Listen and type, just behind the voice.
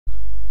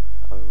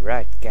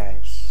Alright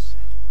guys,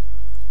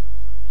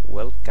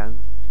 welcome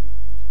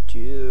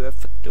to a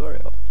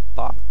factorio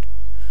part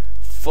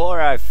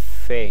 4. I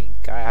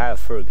think I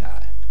have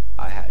forgot.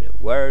 I had the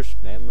worst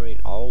memory in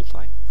all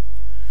time.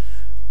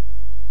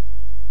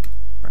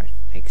 Right,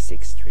 make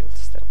 6 drills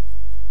still.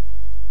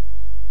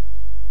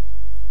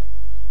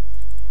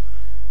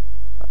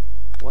 But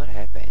what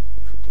happened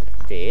if we do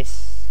like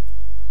this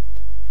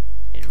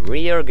and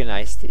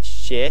reorganize this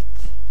shit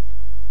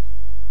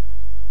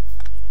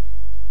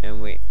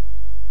and we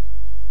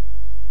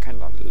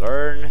kind of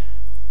learn?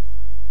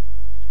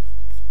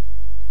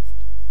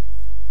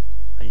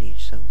 I need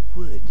some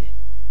wood.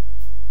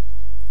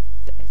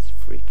 That's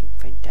freaking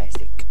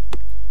fantastic.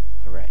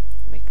 Alright,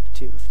 make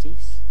 2 of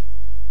these,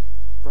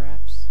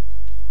 perhaps.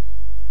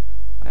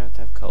 I don't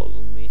have coal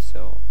on me,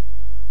 so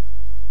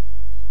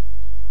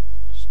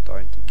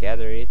starting to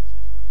gather it.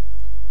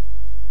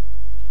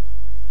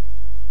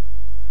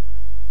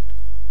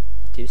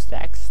 2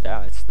 stacks?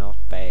 No, it's not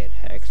bad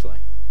actually.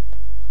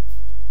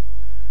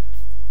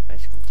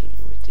 Let's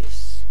continue with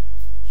this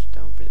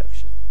stone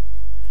production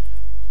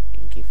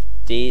and give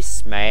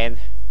this man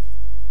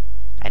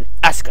an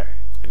Oscar.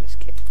 I'm just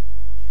kidding.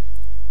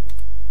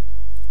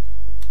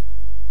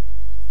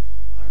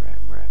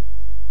 Alright,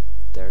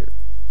 their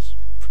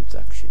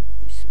production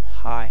is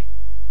high.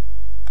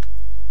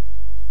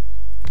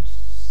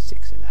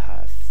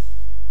 6.5.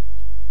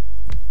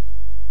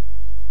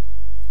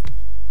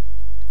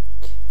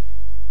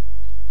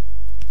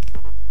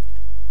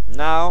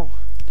 Now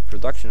the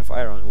production of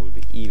iron will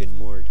be even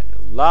more than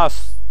the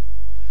last.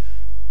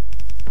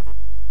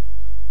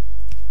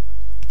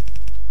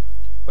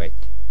 Wait,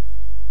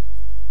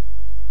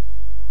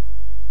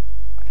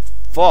 I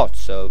thought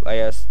so. I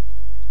asked,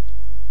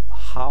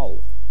 how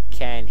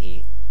can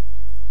he?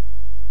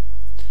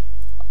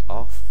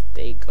 Off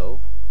they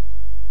go.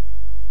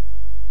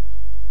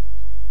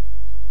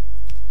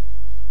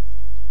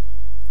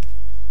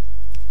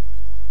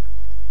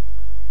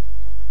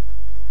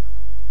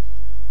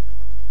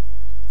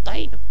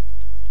 Damn.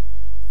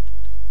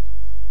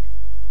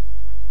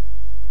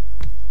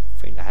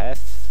 3.5.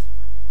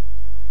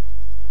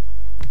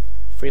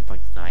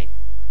 3.9.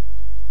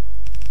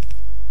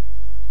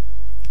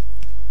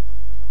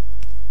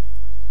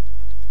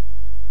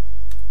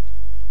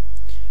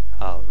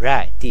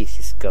 Alright, this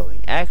is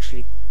going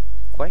actually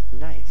quite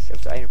nice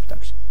of the iron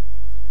production.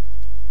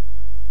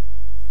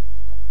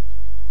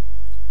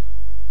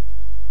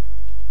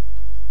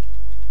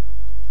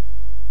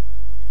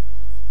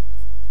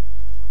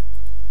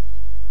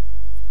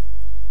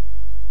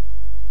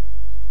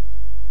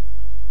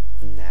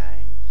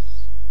 Nice.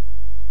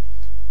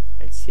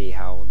 Let's see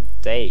how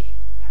they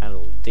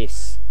handle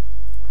this.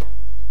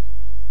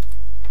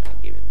 I'll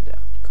give them the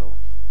coal.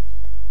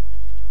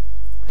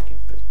 I can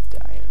put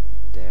the iron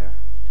in there.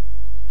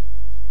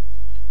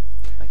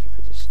 I can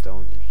put the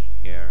stone in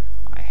here.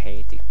 I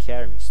hate to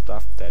carry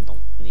stuff that I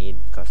don't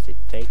need because they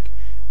take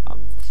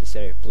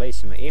unnecessary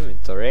place in my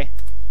inventory,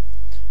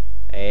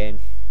 and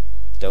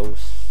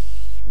those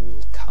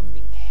will come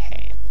in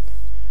hand.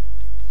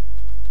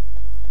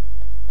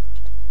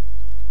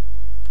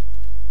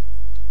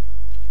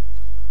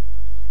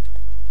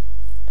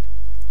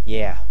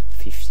 Yeah,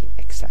 15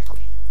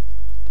 exactly.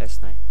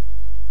 That's nice.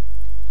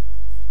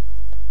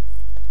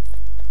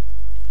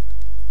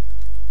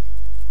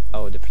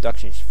 Oh, the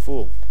production is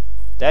full.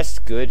 That's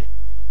good.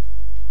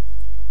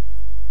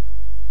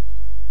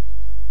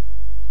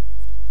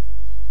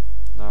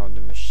 Now the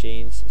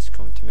machines is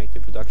going to make the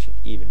production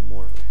even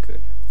more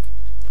good.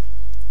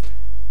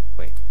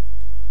 Wait,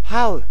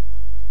 how?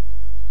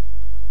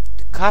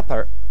 The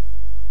copper.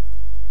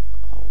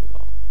 Hold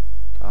on.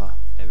 Ah,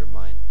 never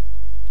mind.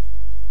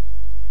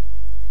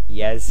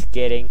 Yes,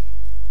 kidding.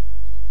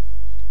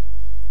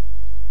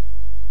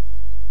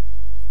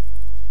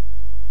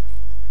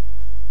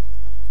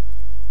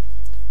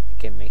 I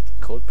can make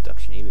the coal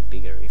production even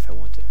bigger if I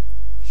want to.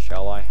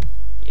 Shall I?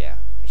 Yeah,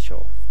 I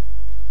shall.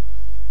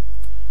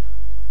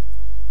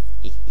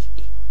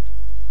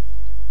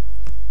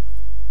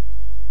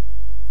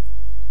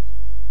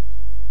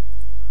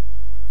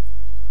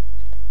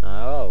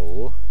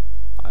 No,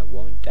 I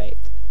won't date.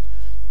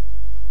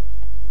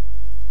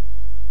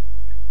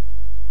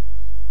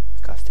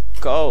 Because the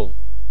coal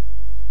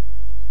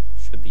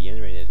should be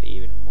generated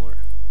even more.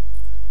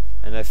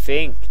 And I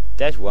think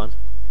that one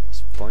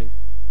is point.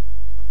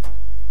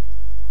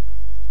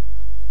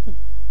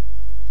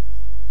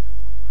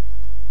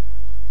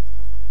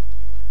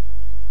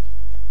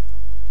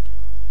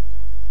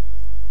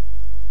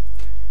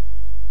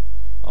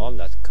 All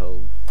that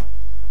coal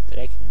that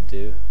I can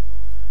do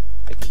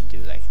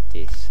like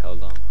this.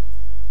 Hold on.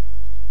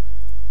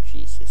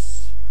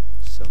 Jesus,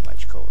 so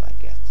much coal I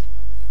get.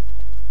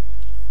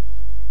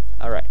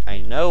 Alright, I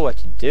know what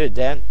to do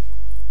then.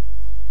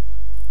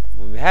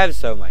 When we have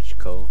so much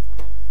coal,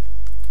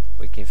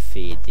 we can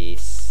feed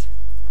this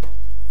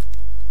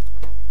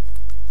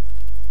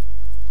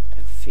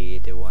and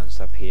feed the ones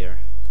up here.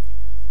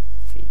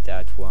 Feed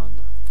that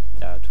one,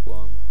 that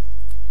one.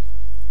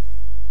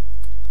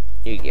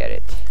 You get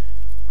it.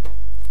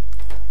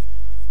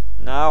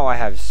 now I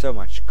have so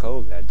much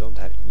coal that I don't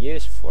have any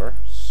use for,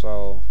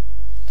 so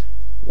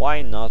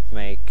why not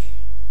make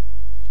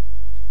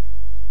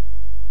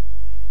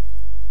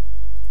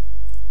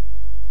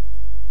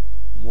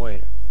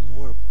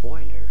more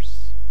boilers?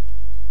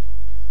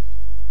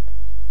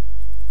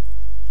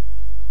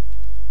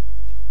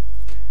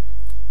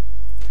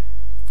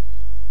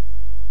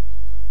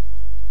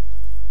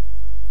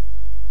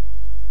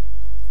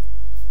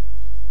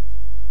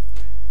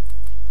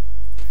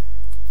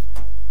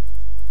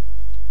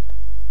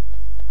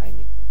 I'm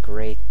in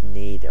great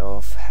need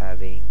of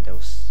having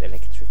those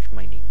electric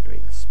mining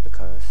drills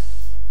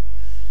because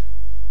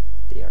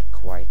they are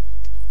quite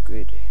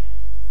good.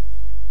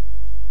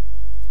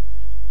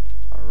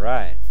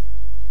 Alright.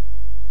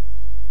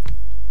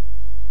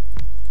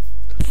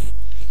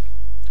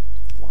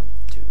 1,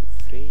 2,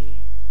 3,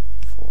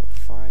 4,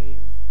 5.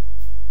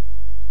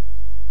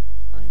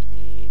 I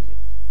need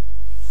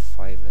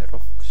 5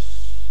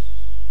 rocks.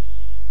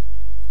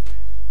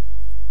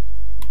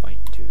 1,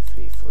 2,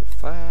 3, 4,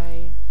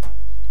 5.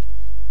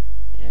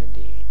 And I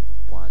need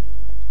 1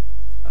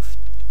 of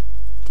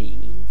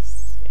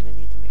these. And I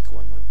need to make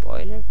 1 more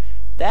boiler.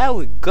 There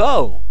we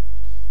go!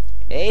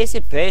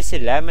 Easy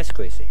peasy lemon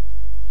squeezy.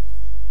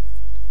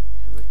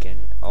 And we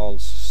can also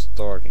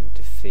starting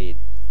to feed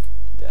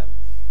them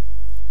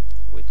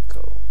with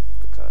coal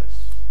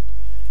because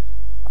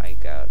I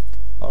got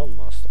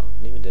almost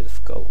unlimited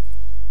of coal.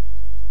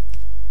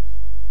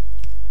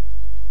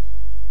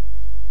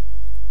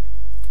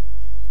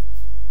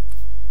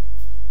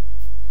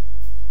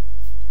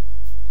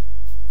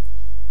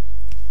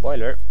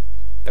 Boiler,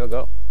 there we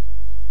go.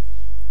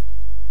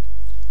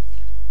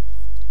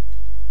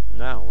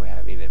 Now we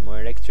have even more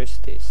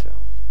electricity, so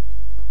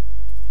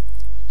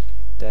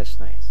that's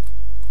nice.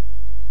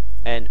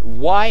 And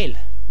while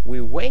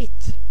we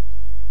wait,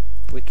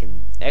 we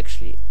can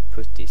actually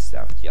put this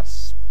out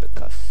just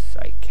because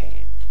I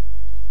can.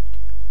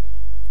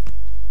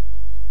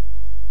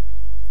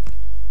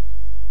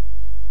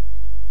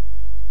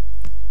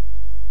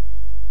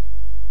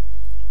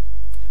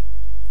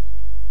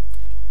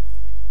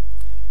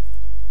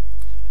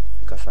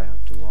 Because I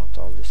don't want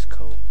all this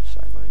coal,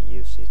 so I'm going to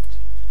use it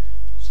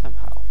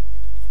somehow.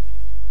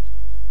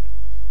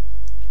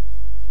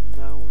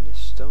 Now when the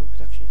stone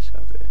production is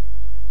so good,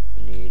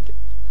 we need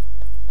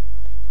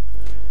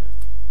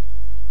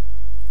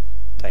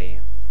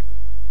diamond.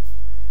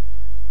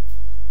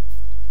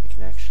 We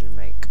can actually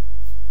make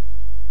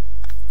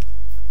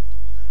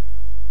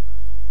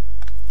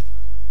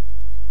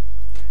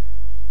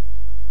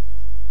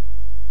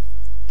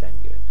damn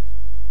good.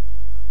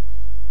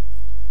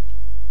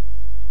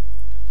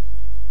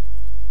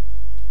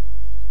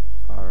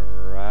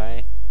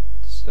 Alright,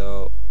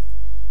 so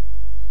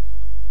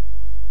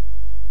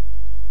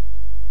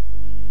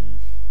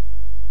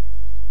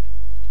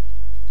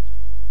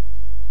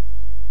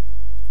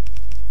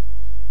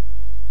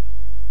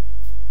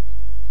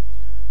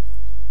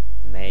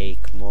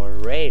make more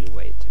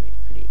railway to me,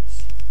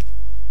 please.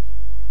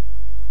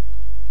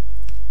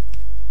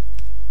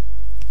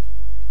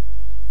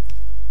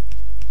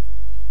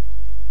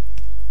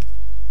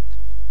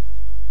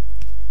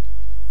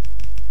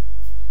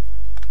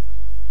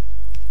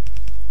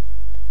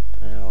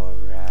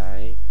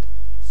 Alright,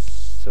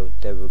 so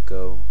there we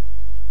go.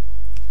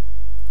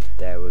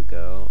 There we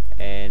go.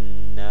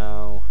 And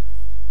now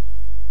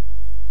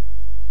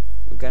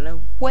we're gonna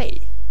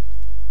wait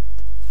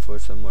for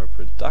some more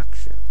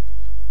production.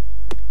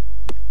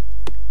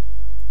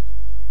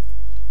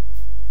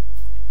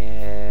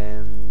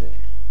 And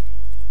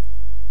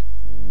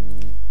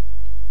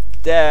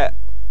there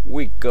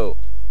we go.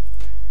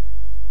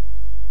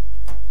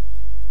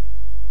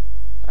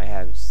 I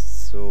have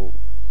so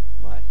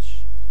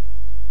much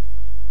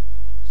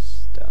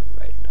stone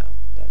right now.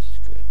 That's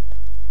good.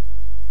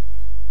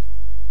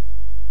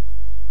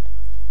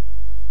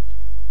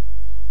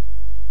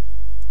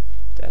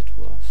 That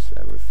was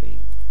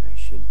everything I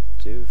should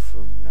do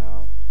for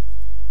now.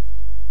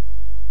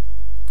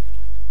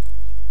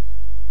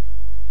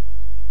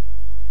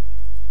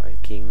 Are you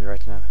kidding me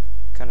right now?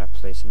 Can I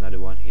place another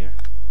one here?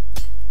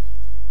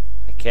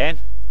 I can?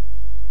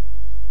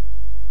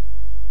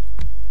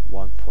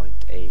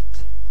 1.8.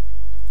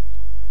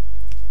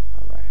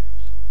 Alright.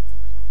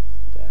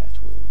 That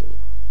will do.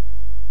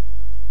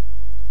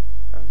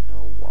 I don't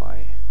know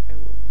why I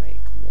will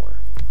make more.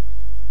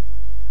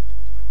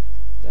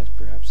 That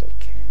perhaps I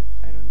can.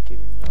 I don't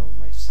even know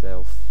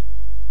myself.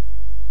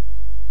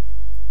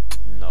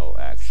 No,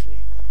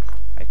 actually.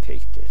 I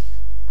picked this.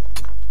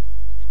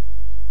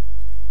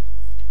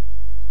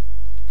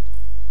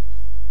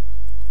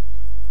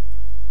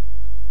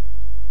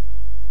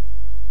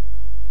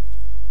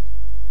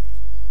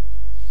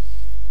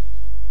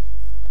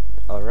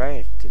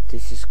 Alright,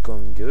 this is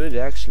going good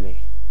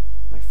actually,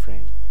 my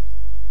friend.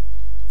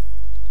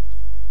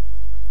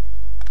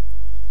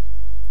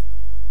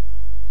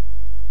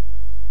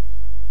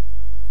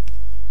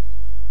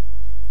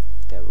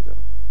 There we go.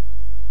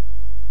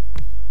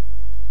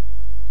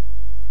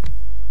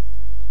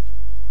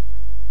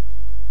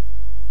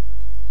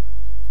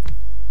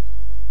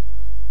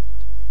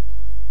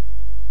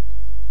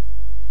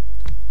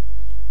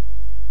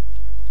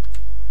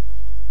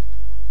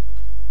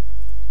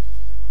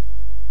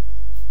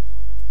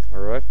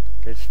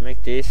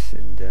 make this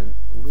and then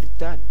we're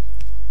done.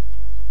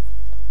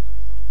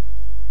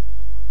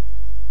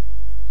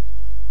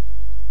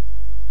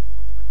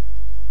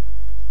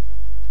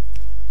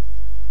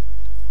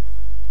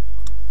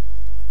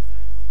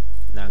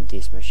 Now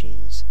these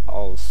machines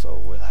also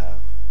will have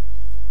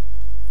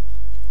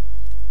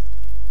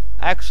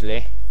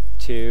actually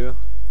 2,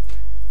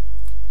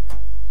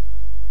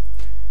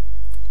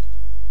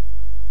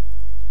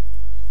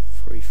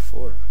 3,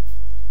 4.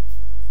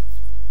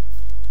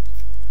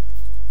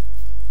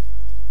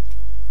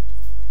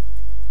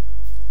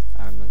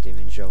 I'm not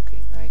even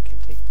joking. I can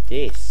take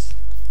this.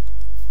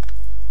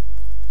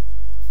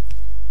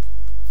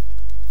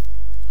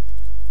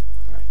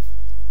 Alright.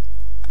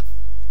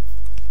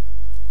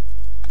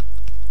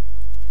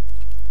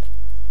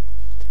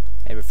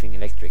 Everything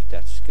electric,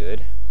 that's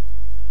good.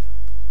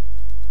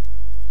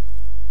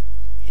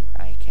 And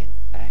I can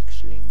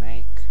actually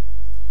make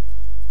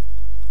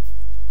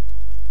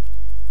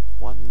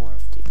one more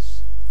of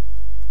these.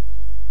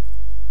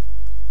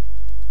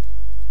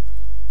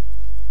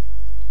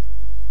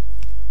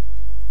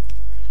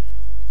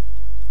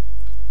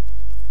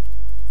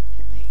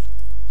 And make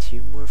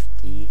 2 more of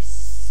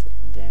these,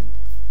 and then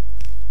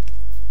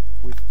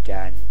we're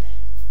done.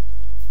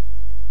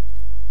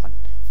 1,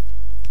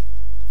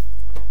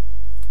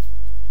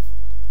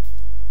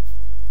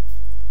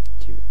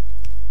 2.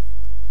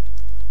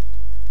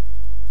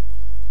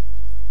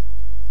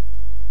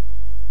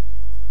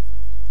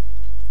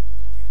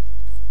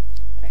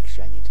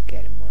 Actually, I need to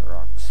get more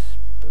rocks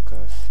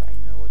because I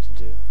know what to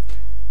do.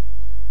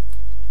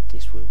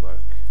 This will work.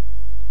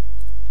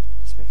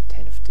 Let's make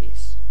 10 of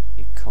these.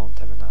 You can't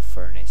have enough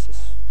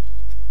furnaces,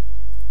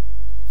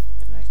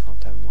 and I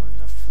can't have more than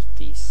enough of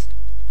these.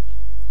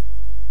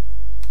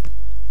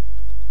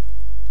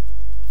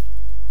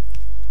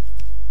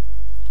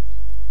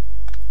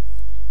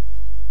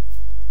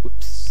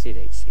 Whoopsie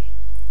daisy.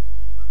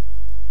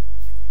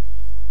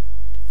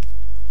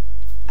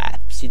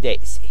 Apsy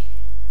daisy.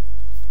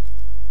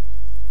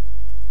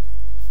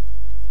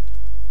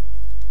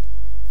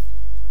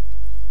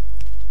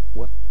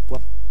 Whoop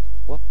whoop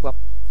whoop whoop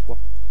whoop.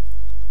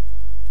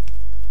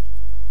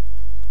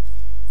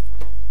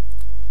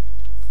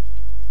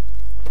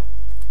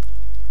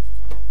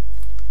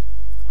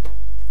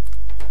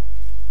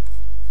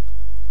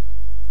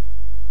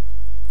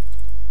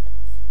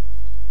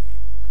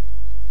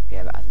 We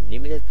have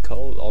unlimited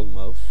coal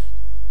almost.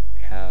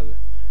 We have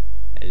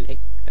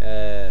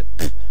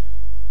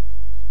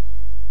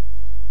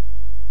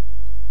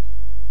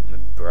my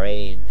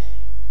brain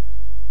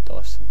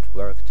doesn't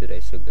work today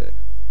so good.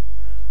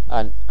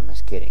 And I'm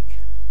just kidding.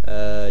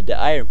 The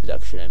iron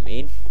production, I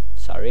mean.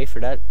 Sorry for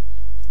that.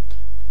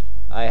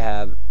 I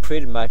have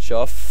pretty much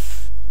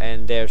off,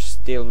 and they're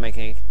still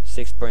making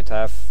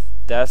 6.5.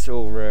 That's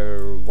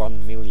over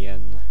 1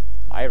 million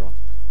iron.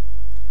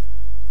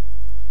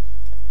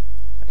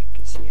 I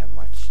can see how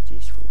much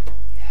these will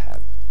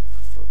have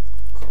for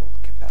coal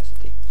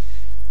capacity.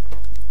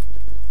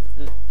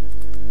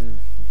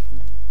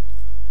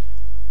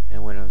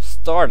 And when I'm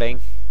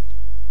starting,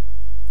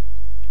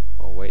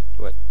 oh wait,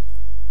 what?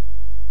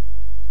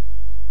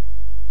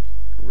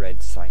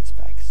 Red science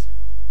packs.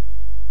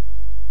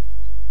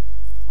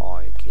 Oh,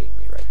 you're kidding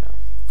me right now.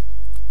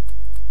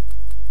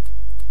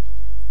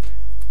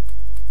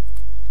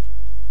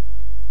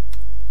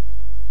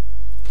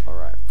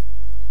 Alright.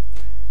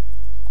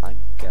 I'm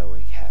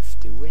going to have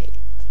to wait.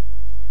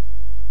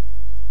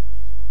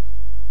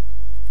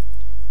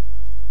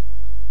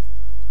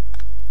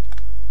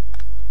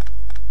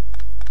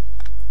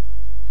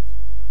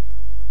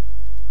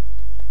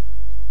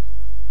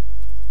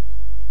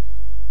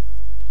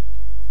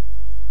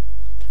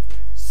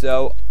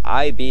 So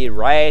I be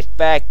right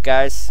back,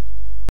 guys.